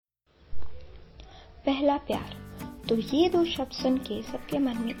पहला प्यार। तो ये दो शब्द सुन के सबके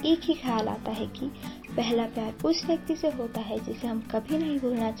मन में एक ही ख्याल आता है कि पहला प्यार उस व्यक्ति से होता है जिसे हम कभी नहीं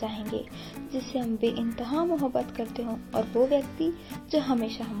भूलना चाहेंगे, जिससे हम बेइंतहा मोहब्बत करते हो, और वो व्यक्ति जो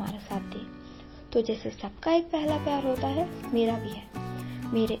हमेशा हमारा साथ दे। तो जैसे सबका एक पहला प्यार होता है, मेरा भी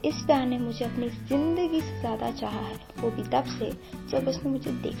है। मेरे इस प्यार ने मुझे अपनी जिंदगी से ज्यादा चाहा है, वो भी तब से जब उसने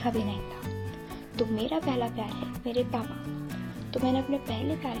मुझे देखा भी नहीं था। तो मेरा पहला प्यार है मेरे पापा। तो मैंने अपने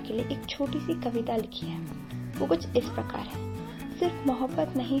पहले प्यार के लिए एक छोटी सी कविता लिखी है। वो कुछ इस प्रकार है। सिर्फ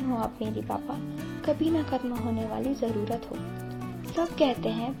मोहब्बत नहीं हो आप मेरे पापा, कभी ना खत्म होने वाली जरूरत हो। सब कहते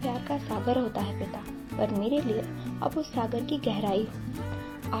हैं प्यार का सागर होता है पिता, पर मेरे लिए अब उस सागर की गहराई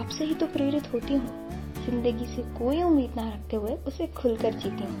हो। आपसे ही तो प्रेरित होती हूँ, जिंदगी से कोई उम्मीद ना रखते हुए उसे खुलकर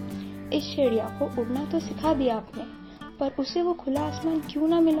जीती हूँ। इस चिड़िया को उड़ना तो सिखा दिया आपने, पर उसे वो खुला आसमान क्यों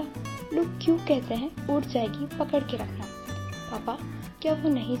ना मिला। लोग क्यों कहते हैं उड़ जाएगी, पकड़ के रखना। पापा, क्या वो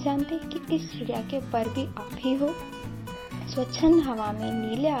नहीं जानते कि इस चिड़िया के पर भी आप ही हो। स्वच्छंद हवा में,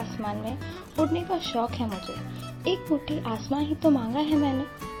 नीले आसमान में उड़ने का शौक है मुझे। एक मुट्ठी आसमान ही तो मांगा है मैंने,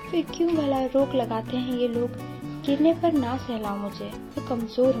 फिर क्यों भला रोक लगाते हैं ये लोग। गिरने पर ना सहलाओ मुझे, मैं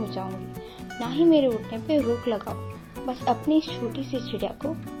कमजोर हो जाऊंगी। ना ही मेरे उड़ने पे रोक लगाओ, बस अपनी छोटी सी चिड़िया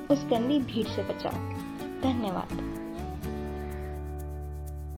को उस गंदी भीड़ से बचाओ। धन्यवाद।